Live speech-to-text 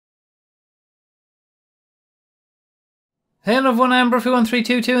Hello everyone, I'm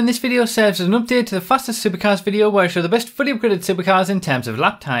Bruffy1322 and this video serves as an update to the fastest supercars video where I show the best fully upgraded supercars in terms of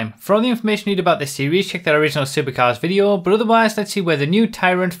lap time. For all the information you need about this series, check that original supercars video, but otherwise let's see where the new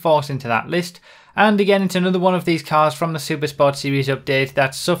Tyrant falls into that list. And again, it's another one of these cars from the Supersport series update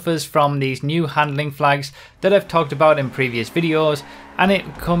that suffers from these new handling flags that I've talked about in previous videos, and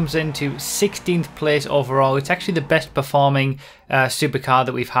it comes into 16th place overall. It's actually the best performing supercar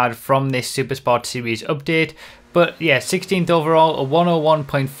that we've had from this Supersport series update. But yeah, 16th overall, a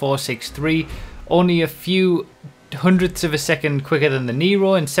 101.463, only a few hundredths of a second quicker than the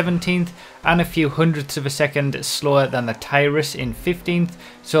Nero in 17th, and a few hundredths of a second slower than the Tyrant in 15th.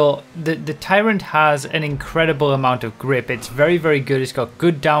 So the Tyrant has an incredible amount of grip. It's very, very good. It's got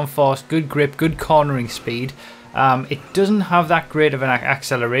good downforce, good grip, good cornering speed. It doesn't have that great of an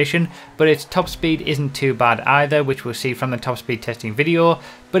acceleration, but its top speed isn't too bad either, which we'll see from the top speed testing video.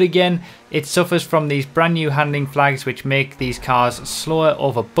 But again, it suffers from these brand new handling flags which make these cars slower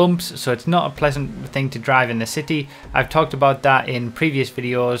over bumps, so it's not a pleasant thing to drive in the city. I've talked about that in previous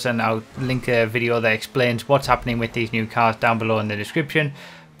videos, and I'll link a video that explains what's happening with these new cars down below in the description.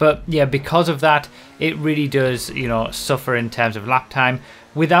 But yeah, because of that, it really does, suffer in terms of lap time.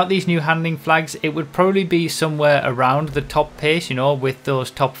 Without these new handling flags, it would probably be somewhere around the top pace, with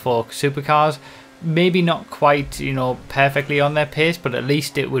those top 4 supercars. Maybe not quite, perfectly on their pace, but at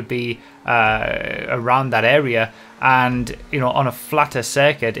least it would be around that area. And, on a flatter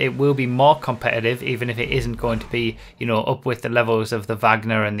circuit, it will be more competitive, even if it isn't going to be, up with the levels of the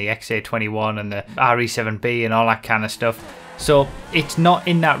Wagner and the XA21 and the RE7B and all that kind of stuff. So it's not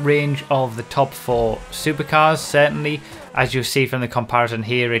in that range of the top 4 supercars, certainly. As you'll see from the comparison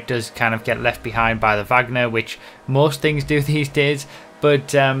here, it does kind of get left behind by the Wagner, which most things do these days.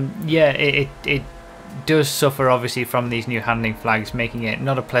 But yeah, it does suffer obviously from these new handling flags, making it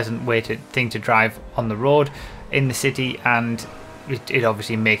not a pleasant thing to drive on the road in the city, and it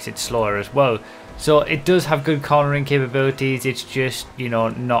obviously makes it slower as well. So it does have good cornering capabilities, it's just,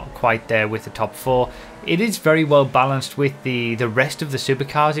 not quite there with the top 4. It is very well balanced with the rest of the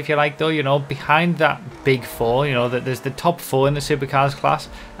supercars, if you like, though. Behind that big 4, that there's the top 4 in the supercars class,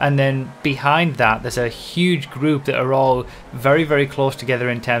 and then behind that there's a huge group that are all very, very close together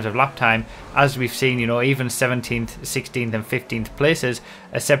in terms of lap time. As we've seen, even 17th, 16th and 15th places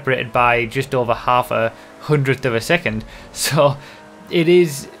are separated by just over half a hundredth of a second. So it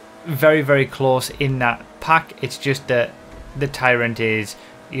is very, very close in that pack. It's just that the Tyrant is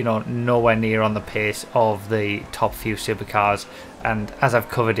nowhere near on the pace of the top few supercars. And as I've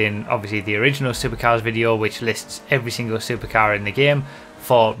covered in obviously the original supercars video, which lists every single supercar in the game,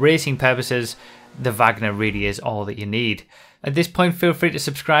 for racing purposes, the Wagner really is all that you need. At this point, feel free to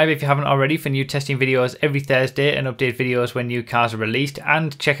subscribe if you haven't already for new testing videos every Thursday and update videos when new cars are released,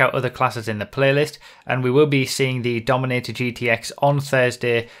 and check out other classes in the playlist. And we will be seeing the Dominator GTX on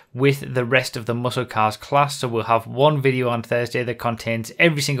Thursday with the rest of the muscle cars class, so we'll have one video on Thursday that contains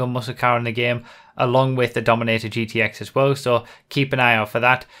every single muscle car in the game along with the Dominator GTX as well, so keep an eye out for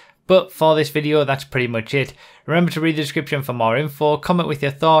that. But for this video, that's pretty much it. Remember to read the description for more info, comment with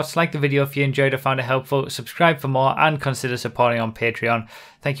your thoughts, like the video if you enjoyed or found it helpful, subscribe for more, and consider supporting on Patreon.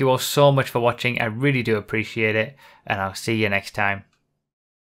 Thank you all so much for watching, I really do appreciate it, and I'll see you next time.